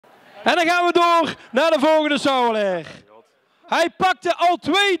En dan gaan we door naar de volgende sauwelaar. Hij pakte al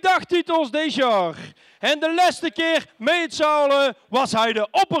 2 dagtitels dit jaar. En de laatste keer mee het sauwelen was hij de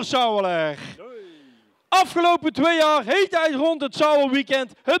oppersauwelaar. Afgelopen 2 jaar heeft hij rond het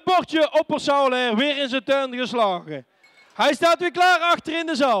sauwelweekend het bordje oppersauwelaar weer in zijn tuin geslagen. Hij staat weer klaar achter in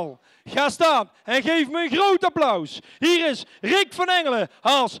de zaal. Ga staan en geef me een groot applaus. Hier is Rick van Engelen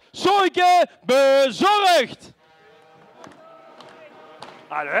als Soike Bezorgd.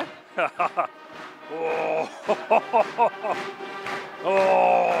 Hallo, hè? Oh.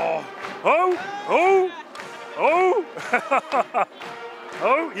 Oh. Oh. Oh. Oh.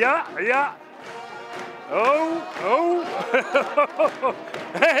 Oh, ja, ja. Oh, oh.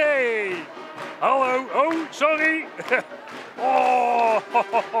 Hey. Hallo. Oh, sorry. Oh.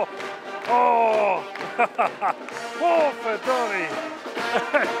 Oh. Oh, verdorie.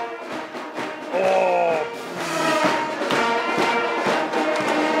 Oh.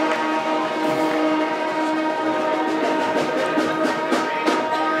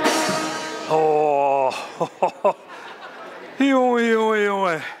 Oh. Jongen, jongen,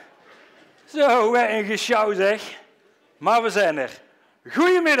 jongen. Zo, hè, een gesjouw zeg. Maar we zijn er.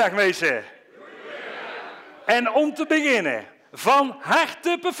 Goedemiddag, mensen. En om te beginnen, van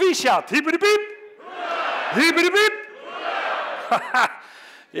harte proficiat. Hippiedepiep. Hippiedepiep.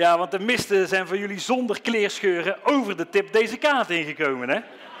 Ja, want de misten zijn voor jullie zonder kleerscheuren over de tip deze kaart ingekomen, hè?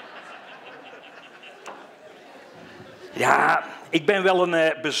 Ja, ik ben wel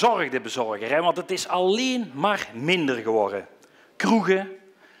een bezorgde bezorger, hè, want het is alleen maar minder geworden. Kroegen,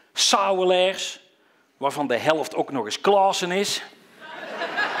 sauwelaars, waarvan de helft ook nog eens Klaassen is.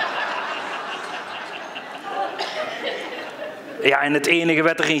 Ja, en het enige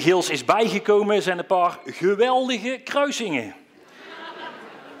wat er in Gils is bijgekomen zijn een paar geweldige kruisingen.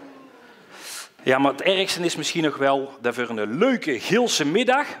 Ja, maar het ergste is misschien nog wel dat voor een leuke Gilse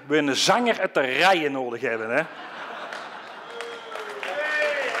middag we een zanger uit de rijen nodig hebben, hè?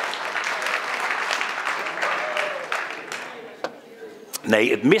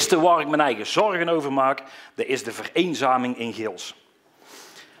 Nee, het miste waar ik mijn eigen zorgen over maak, dat is de vereenzaming in Gils.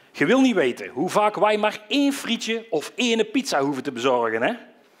 Je wil niet weten hoe vaak wij maar 1 frietje of 1 pizza hoeven te bezorgen, hè?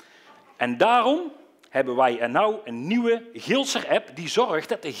 En daarom hebben wij nou een nieuwe Gilser app die zorgt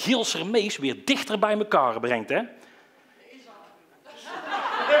dat de Gilser mees weer dichter bij elkaar brengt, hè?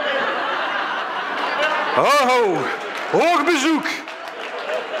 Ho, hoog bezoek!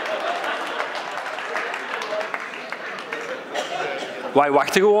 Wij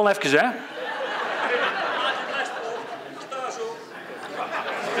wachten gewoon even, hè?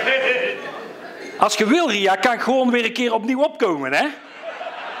 Als je wil, Ria, kan ik gewoon weer een keer opnieuw opkomen, hè?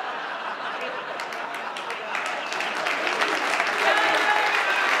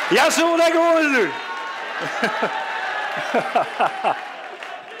 Ja, zullen we dat gewoon eens doen?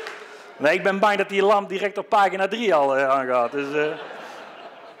 Nee, ik ben bang dat die lamp direct op pagina 3 al aangaat. Dus,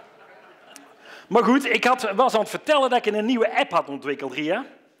 Maar goed, ik was aan het vertellen dat ik een nieuwe app had ontwikkeld, Ria.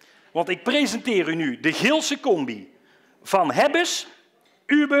 Want ik presenteer u nu de Gilse combi van Hebbes,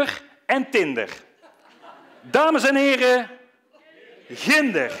 Uber en Tinder. Dames en heren,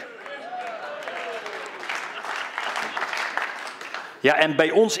 Ginder. Ja, en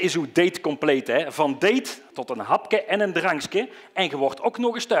bij ons is uw date compleet, hè? Van date tot een hapje en een drankje. En je wordt ook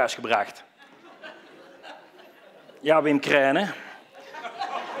nog eens thuisgebracht. Ja, Wim Krijnen.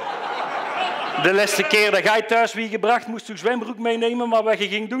 De laatste keer dat jij thuis wie gebracht, moest je zwembroek meenemen, maar wat je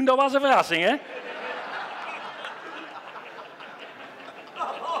ging doen, dat was een verrassing, hè?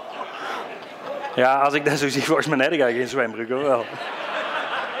 Ja, als ik dat zo zie, volgens mij ga ik geen zwembroek, of wel?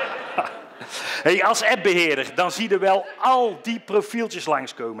 Hey, als appbeheerder, dan zie je wel al die profieltjes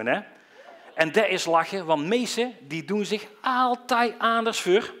langskomen, hè? En dat is lachen, want meesten die doen zich altijd anders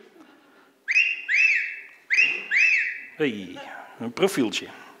voor. Hey, een profieltje.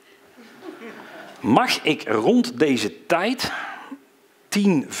 Mag ik rond deze tijd, 1:50,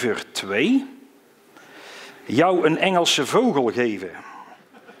 jou een Engelse vogel geven?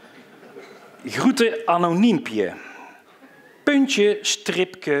 Groeten anoniempje. Puntje,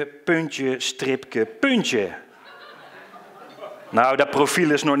 stripke, puntje, stripke, puntje. Nou, dat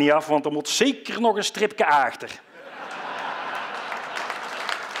profiel is nog niet af, want er moet zeker nog een stripke achter.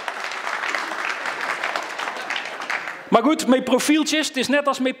 Maar goed, met profieltjes, het is net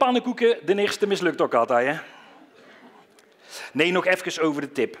als met pannenkoeken, de eerste mislukt ook altijd, hè? Nee, nog even over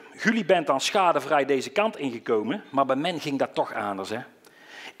de tip. Jullie bent dan schadevrij deze kant ingekomen, maar bij men ging dat toch anders, hè?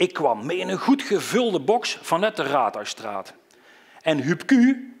 Ik kwam mee in een goed gevulde box vanuit de Raadhuisstraat. En Huub Q,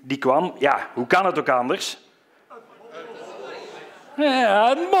 die kwam, ja, hoe kan het ook anders? Ja,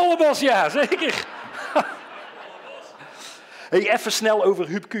 het Mollebos, ja, zeker. Hey, even snel over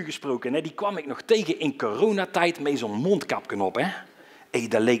Huub Q gesproken. Hè. Die kwam ik nog tegen in coronatijd met zo'n mondkapje op. Hè. Hey,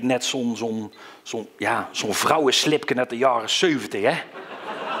 dat leek net zo'n vrouwenslipje uit de jaren 70. Hè.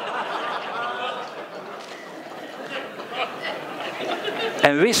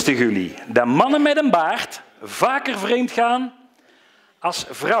 En wisten jullie dat mannen met een baard vaker vreemd gaan als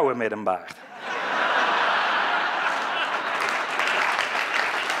vrouwen met een baard?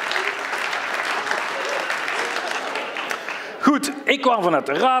 Goed, ik kwam vanuit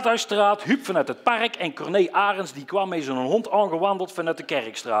de Raadhuisstraat, Huub vanuit het park en Corné Arends die kwam met zijn hond aangewandeld vanuit de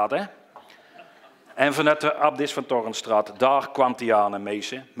Kerkstraat. Hè? En vanuit de Abdis van Torrenstraat, daar kwam hij aan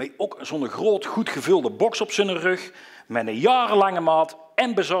meisje. Met ook zo'n groot, goed gevulde box op zijn rug, met een jarenlange maat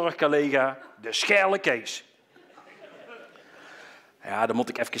en bezorgd collega, de Scherle Kees. Ja, dat moet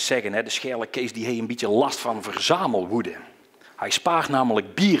ik even zeggen, hè. De Scherle Kees die heeft een beetje last van verzamelwoede. Hij spaart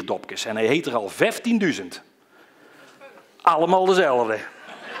namelijk bierdopjes en hij heet er al 15.000. Allemaal dezelfde.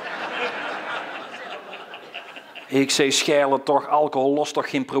 Ik zei, Scherle, toch, alcohol lost toch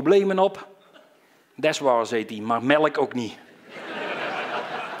geen problemen op? Dat is waar, zei hij, maar melk ook niet.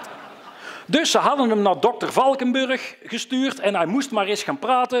 Dus ze hadden hem naar dokter Valkenburg gestuurd en hij moest maar eens gaan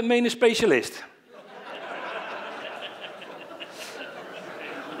praten met een specialist.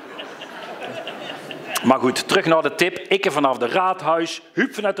 Maar goed, terug naar de tip. Ik vanaf de Raadhuis,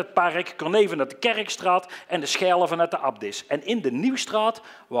 Huub vanuit het park, Corné vanuit de Kerkstraat en de Scherle vanuit de Abdis. En in de Nieuwstraat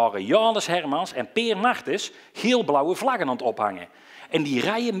waren Janus Hermans en Peer Nartes geel-blauwe vlaggen aan het ophangen. En die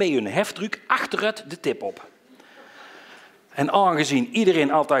rijden met hun heftruck achteruit de tip op. En aangezien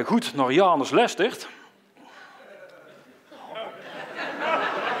iedereen altijd goed naar Janus luistert,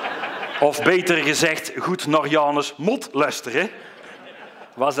 of beter gezegd goed naar Janus moet luisteren,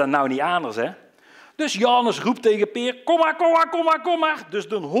 was dat nou niet anders, hè? Dus Janus roept tegen Peer, kom maar, kom maar, kom maar, kom maar. Dus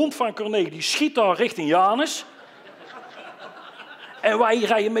de hond van Corné die schiet daar richting Janus. En wij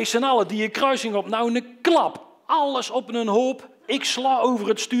rijden met z'n allen die kruising op. Nou, een klap. Alles op een hoop. Ik sla over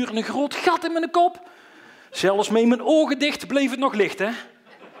het stuur een groot gat in mijn kop. Zelfs met mijn ogen dicht bleef het nog licht, hè.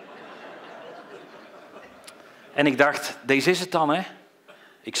 En ik dacht, deze is het dan, hè.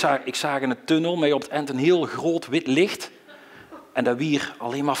 Ik zag in het tunnel met op het eind een heel groot wit licht. En dat wier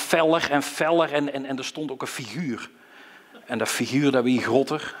alleen maar feller en feller en er stond ook een figuur. En dat figuur dat wier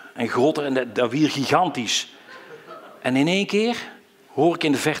groter en groter en dat wier gigantisch. En in één keer hoor ik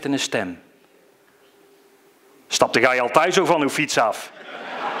in de verte een stem. Stapte jij altijd zo van uw fiets af?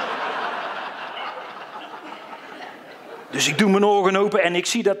 Dus ik doe mijn ogen open en ik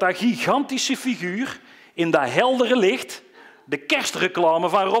zie dat gigantische figuur in dat heldere licht de kerstreclame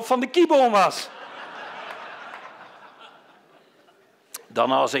van Rob van de Kieboom was.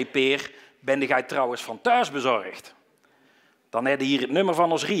 Daarna zei Peer, ben jij trouwens van thuisbezorgd? Dan heb je hier het nummer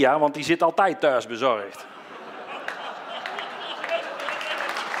van ons Ria, want die zit altijd thuisbezorgd.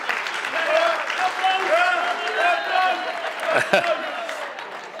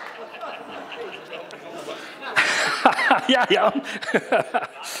 Ja, Jan.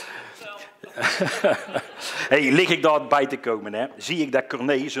 Hey, lig ik daarbij te komen, hè? Zie ik dat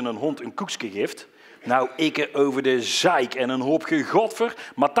Corné zijn hond een koekje geeft. Nou, ik over de zeik en een hoop gegodver.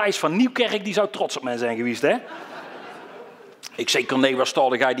 Matthijs van Nieuwkerk die zou trots op mij zijn geweest, hè? Ik zei, Corné, waar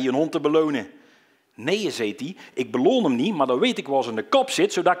sta jij die een hond te belonen? Nee, zei hij, ik beloon hem niet, maar dan weet ik waar ze in de kop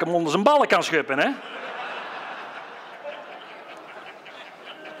zit, zodat ik hem onder zijn ballen kan schuppen, hè?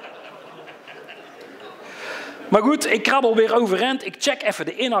 Maar goed, ik krabbel weer overeind. Ik check even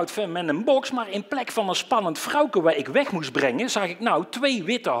de inhoud van mijn box. Maar in plek van een spannend vrouwke waar ik weg moest brengen, zag ik nou 2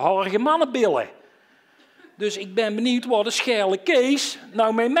 witte, harige mannenbillen. Dus ik ben benieuwd waar de Scherle Kees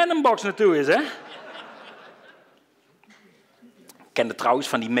nou met mijn box naartoe is, hè? Ik kende trouwens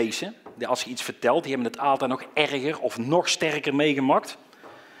van die meesten, die als je iets vertelt, die hebben het altijd nog erger of nog sterker meegemaakt.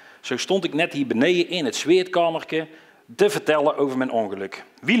 Zo stond ik net hier beneden in het zweetkamertje te vertellen over mijn ongeluk.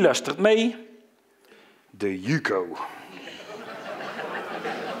 Wie luistert mee? De Juco.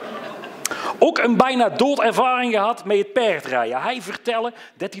 Ook een bijna doodervaring gehad met het paardrijden. Hij vertelde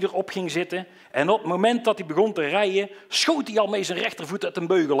dat hij erop ging zitten en op het moment dat hij begon te rijden, schoot hij al met zijn rechtervoet uit een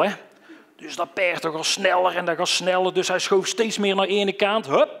beugel. Hè? Dus dat paard gaat sneller en dat gaat sneller, dus hij schoof steeds meer naar de ene kant.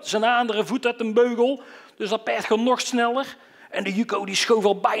 Hup, zijn andere voet uit een beugel, dus dat paard gaat nog sneller. En de Juco die schoof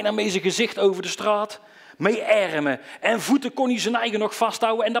al bijna met zijn gezicht over de straat. Met armen en voeten kon hij zijn eigen nog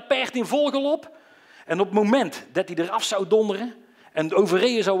vasthouden en dat paard in vol galop. En op het moment dat hij eraf zou donderen en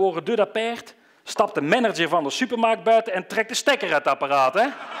overreden zou worden door dat paard, stapt de manager van de supermarkt buiten en trekt de stekker uit het apparaat. Hè?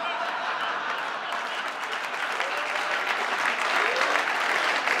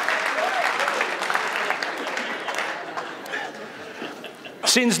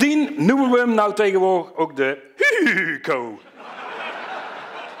 Sindsdien noemen we hem nou tegenwoordig ook de Hugo.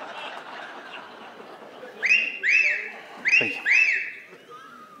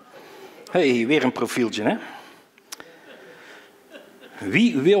 Hey, weer een profieltje, hè?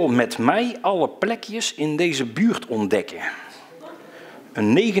 Wie wil met mij alle plekjes in deze buurt ontdekken?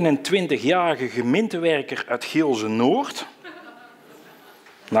 Een 29-jarige gemeentewerker uit Geelze-Noord.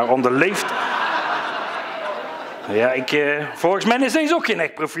 Nou, om de leeftijd... Ja, volgens mij is deze ook geen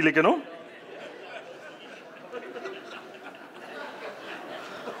echt profielje, hoor.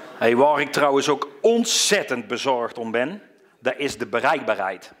 Hey, waar ik trouwens ook ontzettend bezorgd om ben, dat is de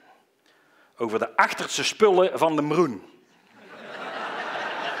bereikbaarheid. Over de achterste spullen van de Mroen.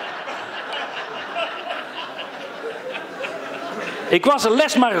 Ik was er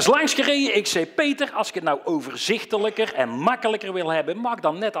les maar eens langs gereden. Ik zei, Peter, als ik het nou overzichtelijker en makkelijker wil hebben, maak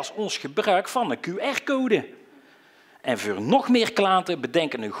dan net als ons gebruik van een QR-code. En voor nog meer klanten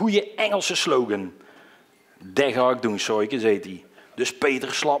bedenken een goede Engelse slogan. Dat ga ik doen, Soike, zei hij. Dus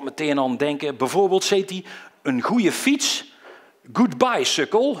Peter slaat meteen aan het denken. Bijvoorbeeld, zei hij, een goede fiets. Goodbye,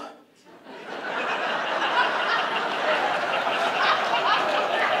 sukkel.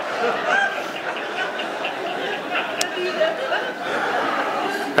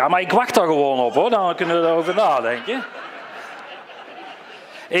 Ja, maar ik wacht daar gewoon op, hoor. Dan kunnen we erover nadenken.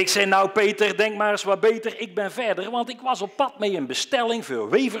 Ik zei, nou Peter, denk maar eens wat beter, ik ben verder, want ik was op pad met een bestelling voor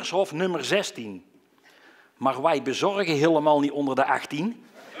Wevershof nummer 16. Maar wij bezorgen helemaal niet onder de 18.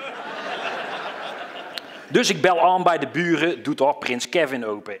 Dus ik bel aan bij de buren, doet daar Prins Kevin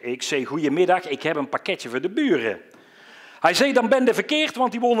open. Ik zei, goedemiddag, ik heb een pakketje voor de buren. Hij zei, dan ben je verkeerd,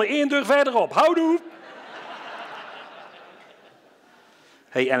 want die wonen 1 deur verderop. Houdoe!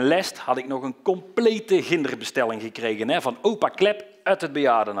 Hey, en lest had ik nog een complete kinderbestelling gekregen, hè, van opa Klep uit het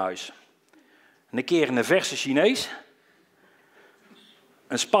bejaardenhuis. Een keer een verse Chinees.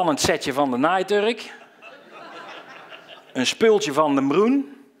 Een spannend setje van de Naaiturk. Een speultje van de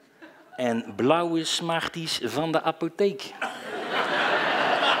Mroen. En blauwe Smarties van de apotheek.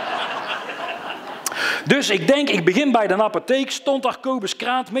 Dus ik denk, ik begin bij de apotheek. Stond daar Kobus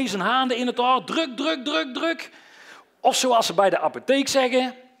Kraat met zijn handen in het haar. Druk, druk, druk, druk. Of zoals ze bij de apotheek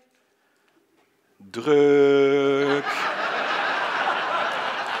zeggen. Druk.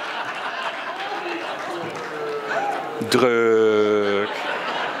 Druk.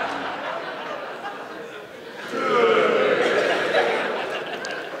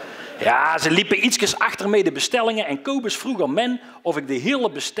 Ja, ze liepen ietsjes achter mee de bestellingen en Kobus vroeg aan men of ik de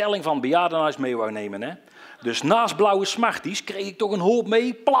hele bestelling van het bejaardenhuis mee wou nemen. Hè? Dus naast blauwe Smarties kreeg ik toch een hoop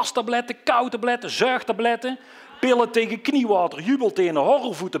mee. Plastabletten, koutabletten, zuigtabletten, pillen tegen kniewater, jubeltenen,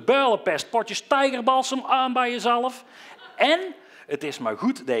 horrelvoeten, builenpest, potjes tijgerbalsem aan bij jezelf. En het is maar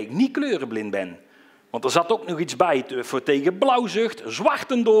goed dat ik niet kleurenblind ben. Want er zat ook nog iets bij voor tegen blauwzucht,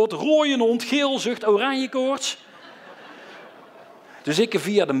 zwartendood, rode hond, geelzucht, oranjekoorts. Dus ik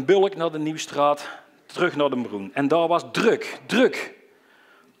via de Bulk naar de Nieuwstraat, terug naar de Mroen. En daar was druk, druk.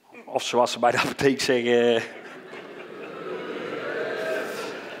 Of zoals ze bij de apotheek zeggen...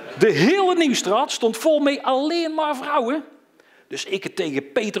 De hele Nieuwstraat stond vol met alleen maar vrouwen. Dus ik het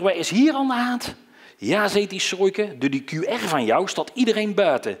tegen Peter, wat is hier aan de hand? Ja, zei die Soike, door die QR van jou staat iedereen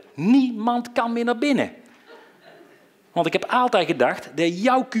buiten. Niemand kan meer naar binnen. Want ik heb altijd gedacht dat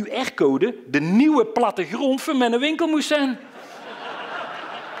jouw QR-code de nieuwe plattegrond voor mijn winkel moest zijn.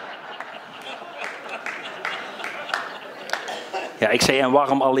 Ja, ik zei, en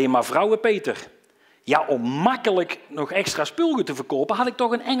waarom alleen maar vrouwen, Peter? Ja, om makkelijk nog extra spullen te verkopen had ik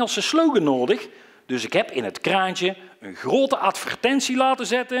toch een Engelse slogan nodig. Dus ik heb in het kraantje een grote advertentie laten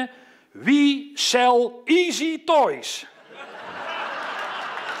zetten. We sell easy toys.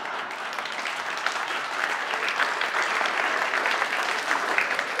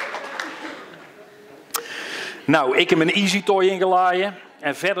 Nou, ik heb een easy toy ingelaaien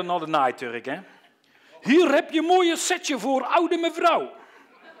en verder naar de Naaiturk, hè. Hier heb je een mooie setje voor oude mevrouw.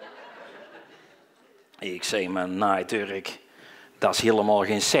 Ik zei, mijn Naaiturk, dat is helemaal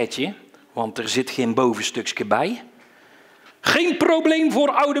geen setje, want er zit geen bovenstukje bij. Geen probleem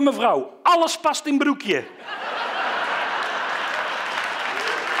voor oude mevrouw, alles past in broekje.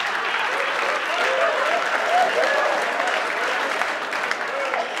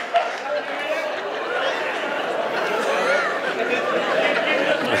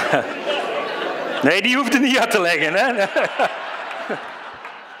 Nee, die hoeft er niet uit te leggen, hè?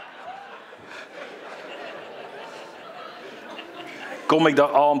 Kom ik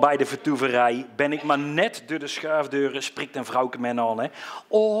daar aan bij de vertoeverij, ben ik maar net door de schuifdeuren, spreekt een vrouwke mij aan, hè?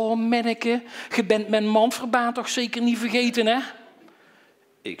 Oh, manneke, je bent mijn mondverbaan toch zeker niet vergeten, hè?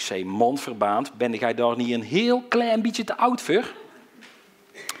 Ik zei, mondverbaand, ben jij daar niet een heel klein beetje te oud voor?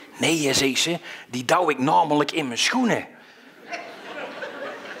 Nee, zei ze, die douw ik namelijk in mijn schoenen.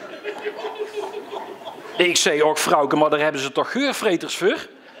 Ik zei ook, vrouwke, maar daar hebben ze toch geurvreters voor?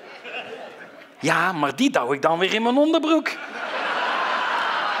 Ja, maar die douw ik dan weer in mijn onderbroek.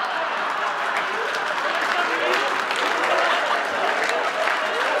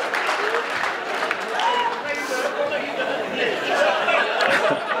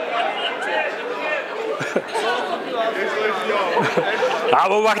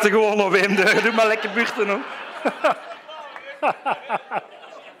 Nou, we wachten gewoon op Wim. Doe maar lekker buchten, hoor.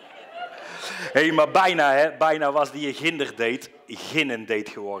 Hé, maar bijna, hè, bijna was die genderdate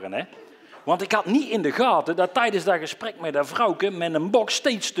ginnendate geworden, hè. Want ik had niet in de gaten dat tijdens dat gesprek met dat vrouwke met een box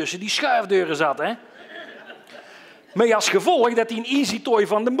steeds tussen die schuifdeuren zat, hè. Met als gevolg dat hij een Easy Toy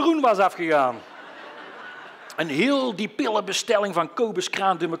van de Broen was afgegaan. En heel die pillenbestelling van Kobus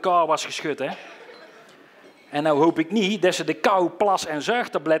Kraan door elkaar was geschud, hè. En nou hoop ik niet dat ze de kou, plas en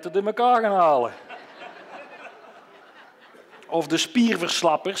zuigtabletten door elkaar gaan halen. Of de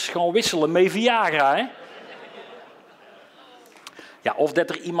spierverslappers gaan wisselen met Viagra, hè. Ja, of dat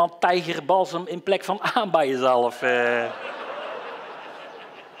er iemand tijgerbalsem in plek van aanbijen zelf. Weer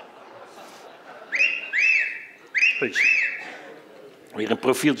een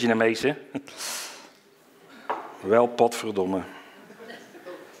profieltje naar meeste. Wel potverdomme.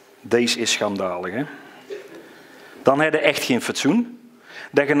 Deze is schandalig, hè. Dan heb je echt geen fatsoen.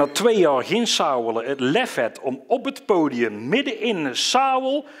 Dat je na 2 jaar geen sauwelen het lef hebt om op het podium midden in een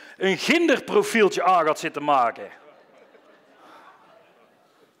sauwel een ginderprofieltje aan gaat zitten maken.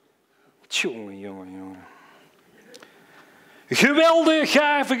 Jongen, jongen, jongen. Geweldige,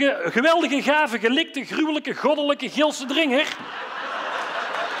 gave, gelikte, gruwelijke, goddelijke, Gilse dringer.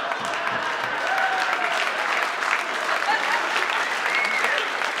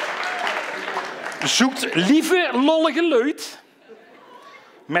 Zoekt lieve, lollige leut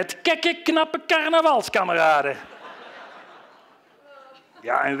met kekke, knappe carnavalskameraden.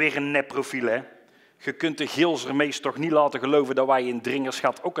 Ja, en weer een nepprofiel, hè. Je kunt de Gilsermees toch niet laten geloven dat wij in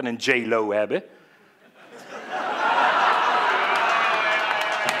Dringerschat ook een J-Lo hebben?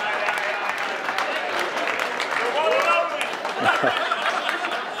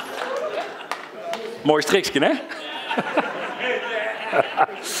 Mooi striksje, hè?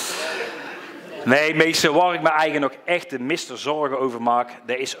 Nee, meester, waar ik me eigenlijk nog echt de meeste zorgen over maak,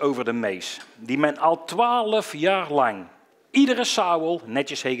 dat is over de mees. Die men al 12 jaar lang iedere sauwel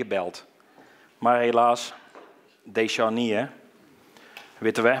netjes heeft gebeld. Maar helaas, deze jaar niet, hè.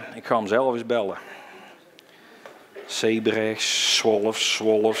 Weten we, ik ga hem zelf eens bellen. Sebrechts,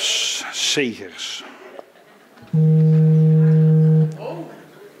 Zwolfs, Segers.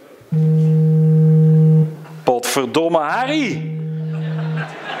 Potverdomme Harry.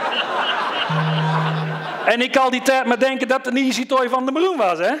 En ik al die tijd maar denken dat het een Easy Toy van de Broen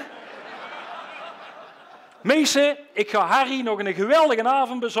was, hè. Meester, ik ga Harry nog een geweldige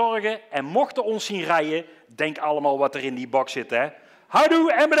avond bezorgen en mochten ons zien rijden, denk allemaal wat er in die box zit, hè.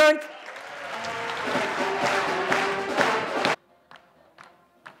 Houdoe en bedankt.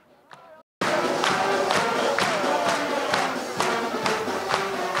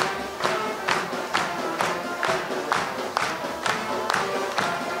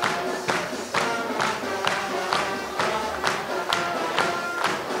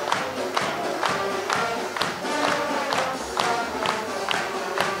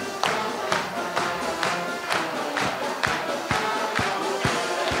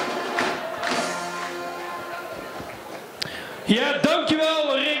 Ja,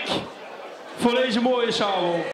 dankjewel Rick voor deze mooie sauwel.